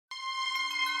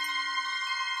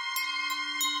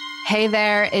Hey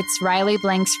there, it's Riley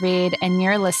Blanks Reed, and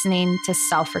you're listening to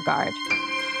Self Regard.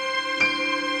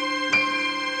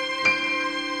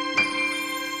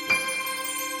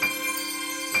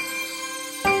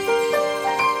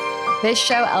 This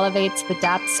show elevates the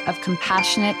depths of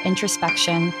compassionate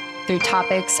introspection through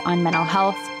topics on mental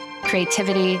health,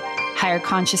 creativity, higher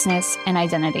consciousness, and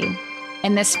identity.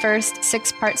 In this first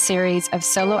 6-part series of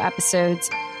solo episodes,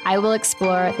 I will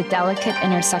explore the delicate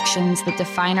intersections that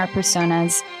define our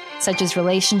personas, such as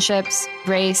relationships,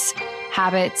 race,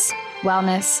 habits,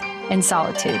 wellness, and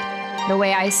solitude. The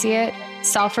way I see it,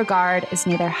 self-regard is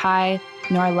neither high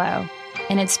nor low.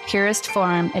 In its purest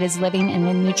form, it is living in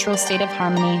a neutral state of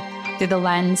harmony through the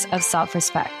lens of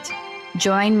self-respect.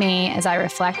 Join me as I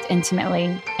reflect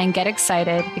intimately and get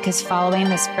excited because following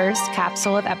this first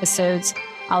capsule of episodes,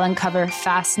 I'll uncover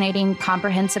fascinating,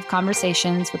 comprehensive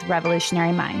conversations with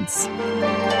revolutionary minds.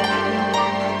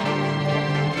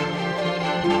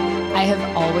 I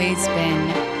have always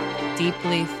been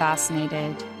deeply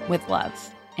fascinated with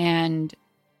love, and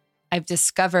I've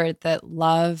discovered that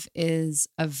love is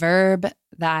a verb,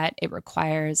 that it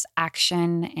requires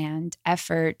action and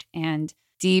effort and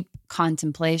deep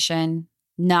contemplation,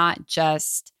 not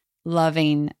just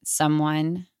loving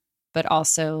someone, but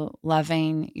also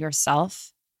loving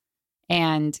yourself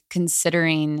and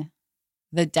considering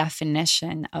the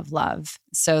definition of love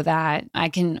so that I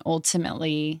can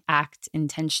ultimately act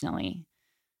intentionally.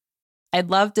 I'd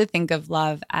love to think of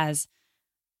love as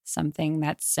something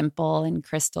that's simple and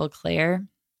crystal clear,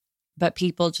 but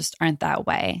people just aren't that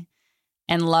way.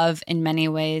 And love in many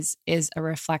ways is a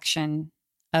reflection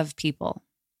of people.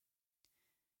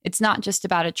 It's not just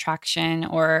about attraction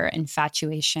or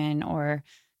infatuation or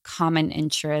common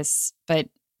interests, but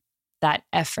that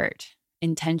effort,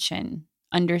 intention,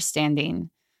 understanding.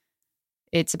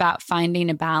 It's about finding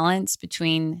a balance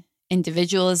between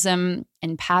individualism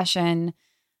and passion,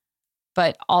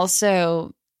 but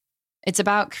also it's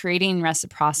about creating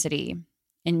reciprocity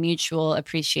and mutual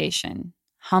appreciation,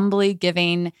 humbly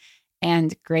giving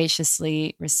and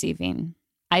graciously receiving.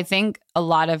 I think a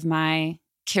lot of my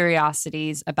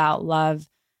curiosities about love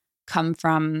come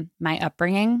from my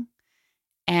upbringing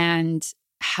and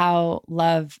how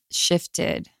love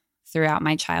shifted throughout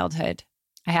my childhood.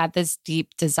 I had this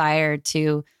deep desire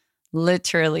to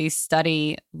literally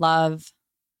study love,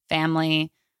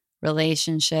 family,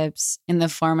 relationships in the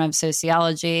form of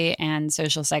sociology and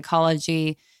social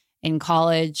psychology. In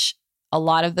college, a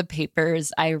lot of the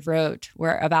papers I wrote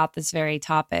were about this very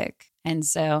topic. And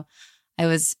so I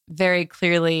was very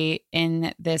clearly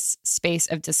in this space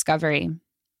of discovery.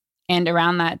 And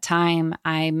around that time,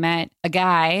 I met a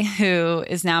guy who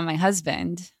is now my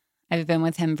husband. I've been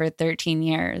with him for 13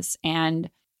 years. And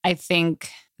I think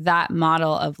that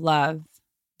model of love,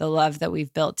 the love that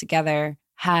we've built together,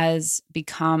 has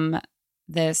become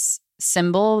this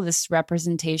symbol, this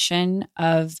representation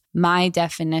of my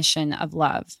definition of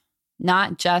love,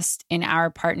 not just in our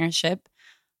partnership,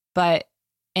 but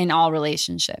in all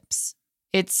relationships.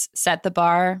 It's set the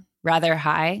bar rather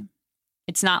high.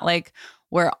 It's not like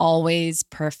we're always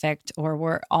perfect or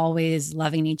we're always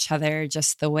loving each other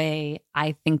just the way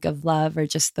I think of love or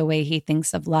just the way he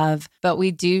thinks of love. But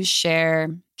we do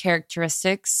share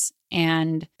characteristics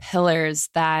and pillars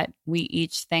that we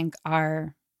each think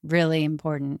are really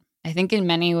important. I think in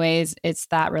many ways, it's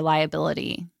that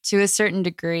reliability. To a certain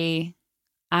degree,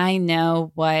 I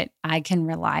know what I can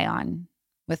rely on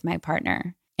with my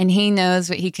partner, and he knows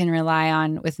what he can rely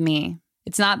on with me.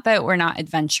 It's not that we're not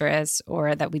adventurous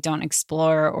or that we don't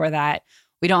explore or that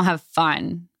we don't have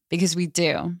fun, because we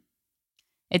do.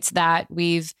 It's that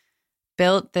we've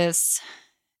built this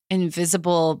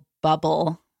invisible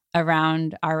bubble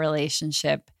around our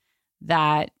relationship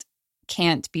that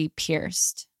can't be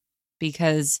pierced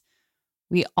because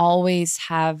we always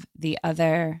have the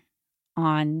other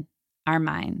on our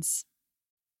minds.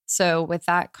 So with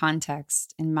that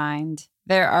context in mind,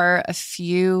 there are a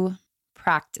few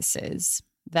practices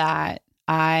that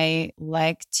I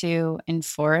like to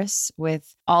enforce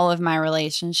with all of my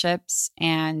relationships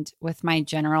and with my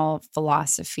general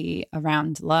philosophy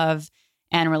around love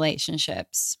and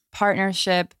relationships,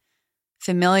 partnership,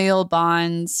 familial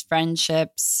bonds,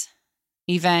 friendships,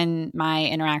 even my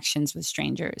interactions with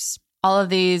strangers. All of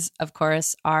these, of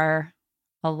course, are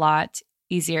a lot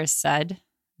easier said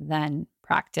than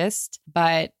practiced,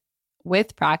 but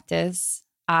with practice,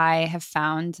 I have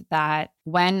found that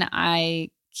when I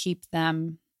keep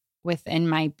them within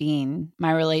my being,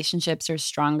 my relationships are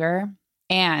stronger,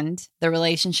 and the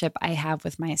relationship I have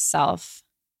with myself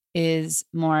is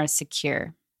more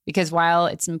secure. Because while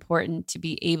it's important to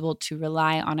be able to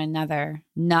rely on another,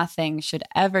 nothing should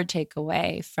ever take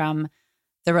away from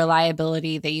the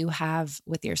reliability that you have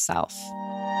with yourself.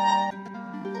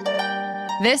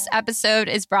 This episode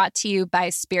is brought to you by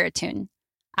Spiritune.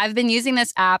 I've been using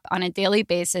this app on a daily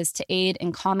basis to aid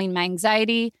in calming my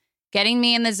anxiety, getting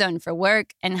me in the zone for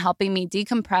work, and helping me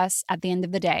decompress at the end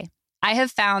of the day. I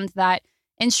have found that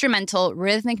instrumental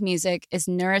rhythmic music is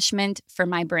nourishment for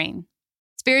my brain.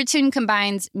 Spiritune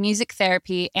combines music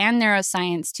therapy and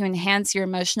neuroscience to enhance your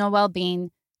emotional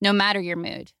well-being, no matter your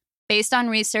mood. Based on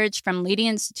research from leading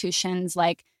institutions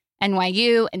like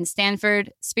NYU and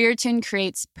Stanford, Spiritune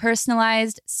creates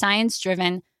personalized,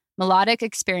 science-driven, melodic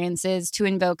experiences to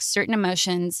invoke certain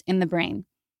emotions in the brain.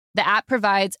 The app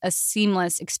provides a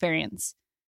seamless experience.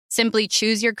 Simply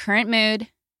choose your current mood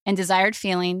and desired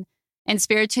feeling, and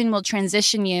Spiritune will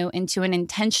transition you into an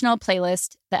intentional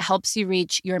playlist that helps you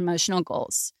reach your emotional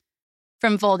goals.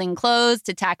 From folding clothes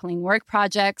to tackling work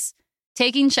projects,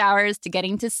 taking showers to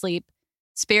getting to sleep,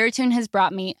 Spiritune has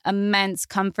brought me immense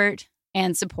comfort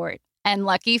and support. And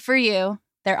lucky for you,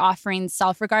 they're offering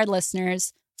Self-Regard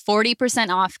listeners 40%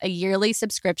 off a yearly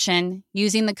subscription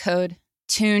using the code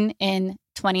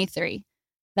TUNEIN23.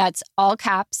 That's all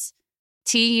caps,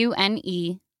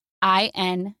 TUNEIN23.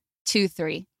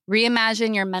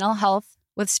 Reimagine your mental health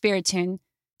with Spiritune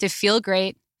to feel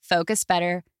great, focus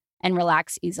better, and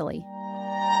relax easily.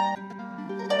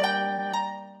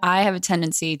 I have a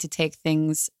tendency to take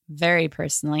things very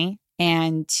personally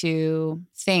and to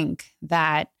think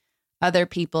that other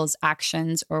people's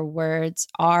actions or words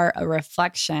are a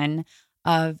reflection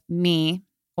of me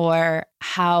or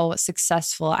how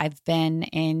successful I've been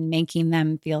in making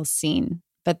them feel seen.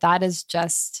 But that is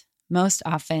just most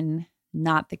often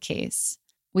not the case.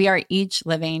 We are each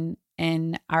living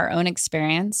in our own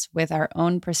experience with our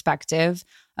own perspective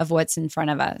of what's in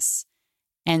front of us.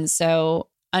 And so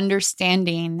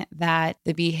understanding that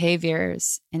the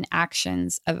behaviors and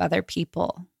actions of other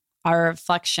people are a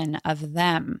reflection of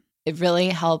them, it really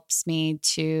helps me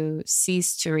to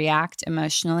cease to react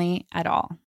emotionally at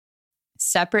all.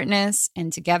 Separateness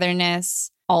and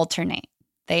togetherness alternate.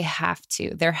 They have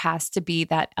to. There has to be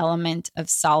that element of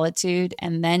solitude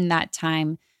and then that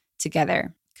time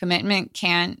together. Commitment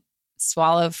can't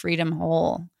swallow freedom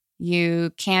whole.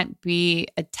 You can't be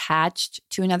attached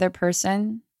to another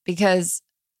person because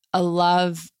a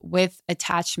love with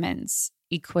attachments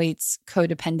equates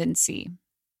codependency.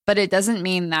 But it doesn't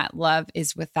mean that love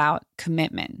is without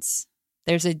commitments.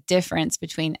 There's a difference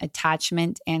between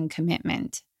attachment and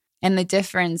commitment. And the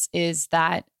difference is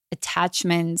that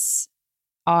attachments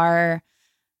are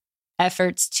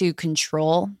efforts to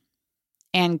control,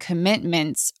 and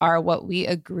commitments are what we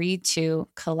agree to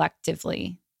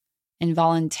collectively and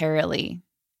voluntarily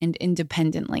and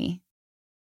independently.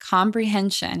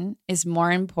 Comprehension is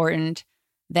more important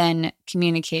than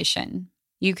communication.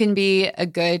 You can be a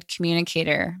good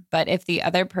communicator, but if the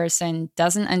other person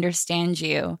doesn't understand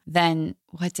you, then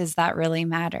what does that really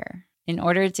matter? In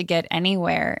order to get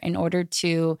anywhere, in order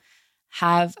to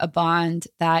have a bond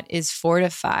that is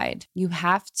fortified, you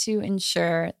have to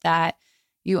ensure that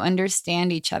you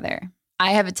understand each other.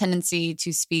 I have a tendency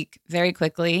to speak very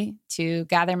quickly, to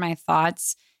gather my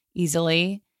thoughts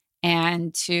easily,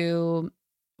 and to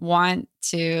want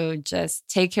to just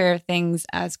take care of things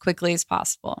as quickly as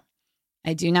possible.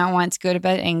 I do not want to go to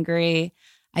bed angry.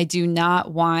 I do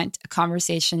not want a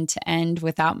conversation to end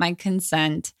without my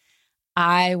consent.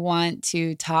 I want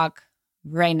to talk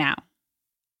right now.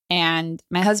 And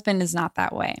my husband is not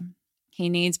that way. He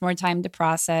needs more time to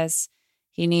process.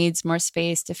 He needs more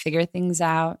space to figure things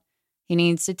out. He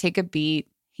needs to take a beat.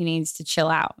 He needs to chill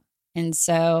out. And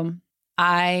so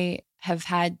I have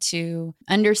had to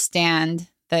understand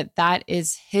that that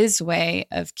is his way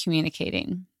of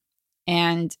communicating.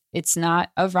 And it's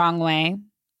not a wrong way.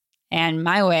 And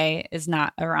my way is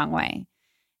not a wrong way.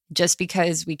 Just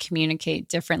because we communicate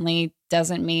differently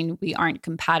doesn't mean we aren't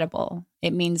compatible.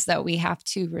 It means that we have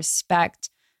to respect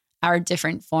our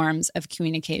different forms of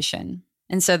communication.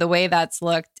 And so the way that's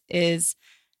looked is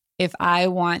if I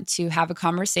want to have a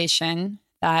conversation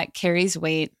that carries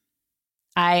weight,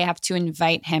 I have to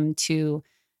invite him to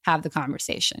have the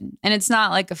conversation. And it's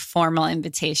not like a formal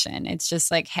invitation. It's just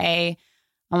like, hey,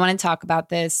 I want to talk about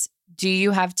this. Do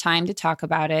you have time to talk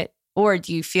about it? Or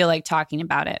do you feel like talking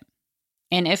about it?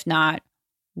 And if not,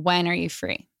 when are you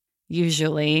free?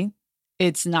 Usually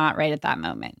it's not right at that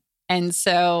moment. And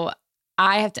so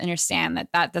I have to understand that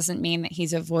that doesn't mean that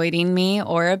he's avoiding me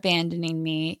or abandoning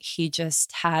me. He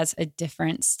just has a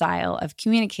different style of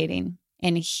communicating.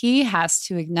 And he has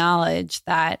to acknowledge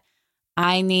that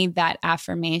I need that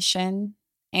affirmation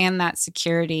and that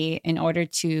security in order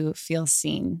to feel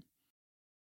seen.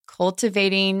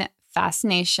 Cultivating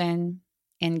fascination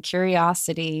and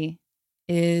curiosity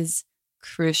is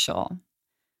crucial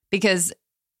because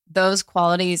those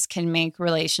qualities can make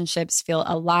relationships feel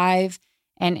alive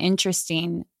and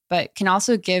interesting, but can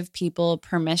also give people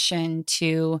permission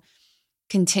to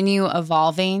continue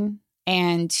evolving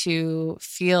and to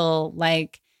feel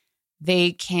like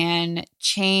they can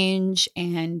change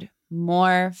and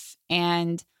morph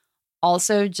and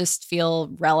also just feel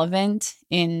relevant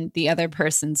in the other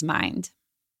person's mind.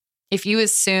 If you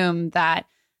assume that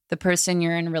the person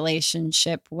you're in a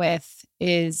relationship with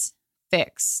is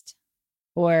fixed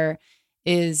or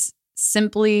is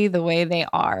simply the way they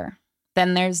are,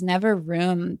 then there's never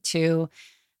room to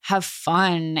have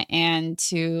fun and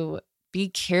to be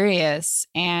curious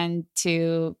and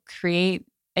to create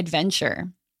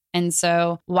adventure. And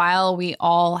so while we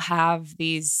all have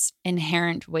these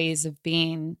inherent ways of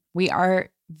being, we are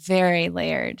very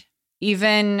layered.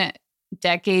 Even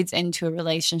decades into a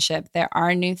relationship, there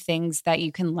are new things that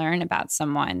you can learn about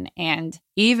someone. And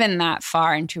even that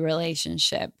far into a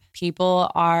relationship, people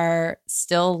are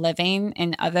still living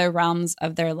in other realms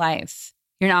of their life.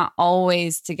 You're not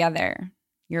always together.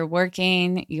 You're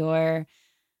working, you're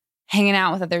hanging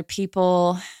out with other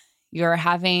people, you're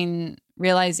having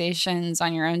realizations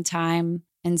on your own time.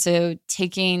 And so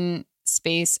taking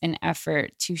space and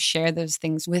effort to share those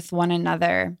things with one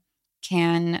another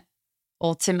can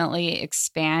ultimately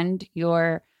expand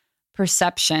your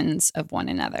perceptions of one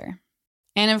another.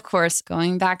 And of course,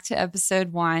 going back to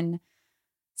episode 1,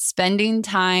 spending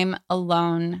time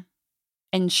alone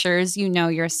ensures you know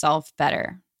yourself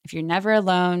better. If you're never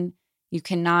alone, you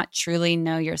cannot truly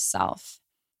know yourself.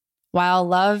 While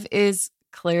love is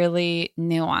clearly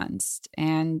nuanced,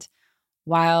 and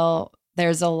while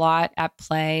there's a lot at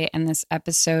play, and this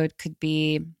episode could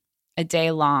be a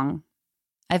day long,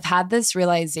 I've had this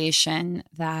realization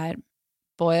that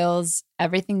boils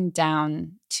everything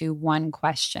down to one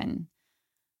question.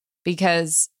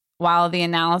 Because while the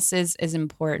analysis is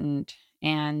important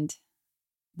and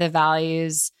the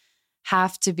values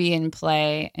have to be in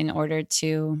play in order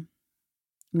to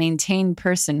maintain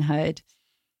personhood,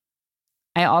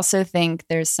 I also think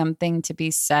there's something to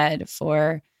be said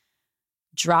for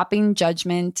dropping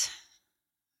judgment,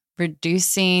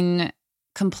 reducing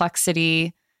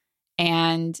complexity,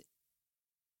 and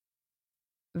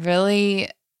really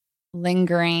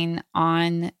lingering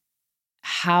on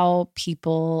how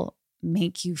people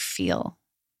make you feel.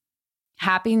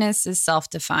 Happiness is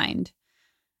self-defined.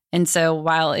 And so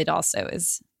while it also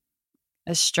is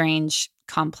a strange,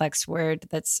 complex word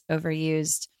that's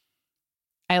overused,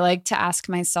 I like to ask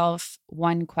myself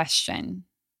one question.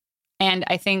 And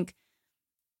I think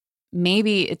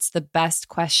maybe it's the best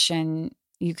question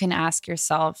you can ask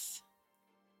yourself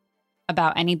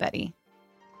about anybody.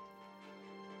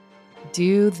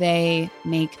 Do they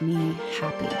make me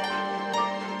happy?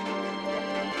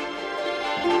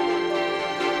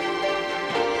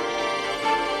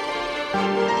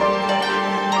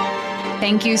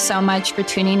 Thank you so much for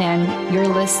tuning in. Your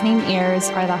listening ears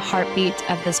are the heartbeat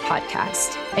of this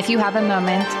podcast. If you have a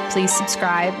moment, please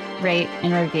subscribe, rate,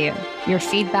 and review. Your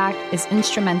feedback is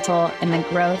instrumental in the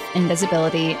growth and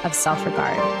visibility of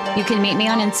self-regard. You can meet me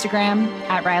on Instagram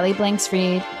at Riley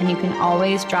Blanksfried, and you can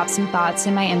always drop some thoughts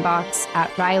in my inbox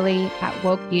at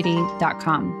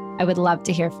riley@wokebeauty.com. I would love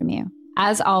to hear from you.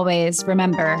 As always,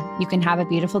 remember, you can have a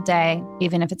beautiful day,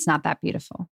 even if it's not that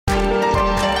beautiful.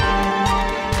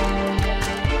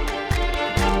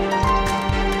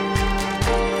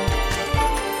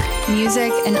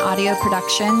 Music and audio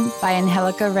production by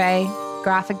Angelica Ray,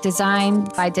 graphic design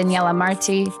by Daniela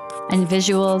Marti, and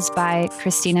visuals by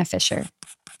Christina Fisher.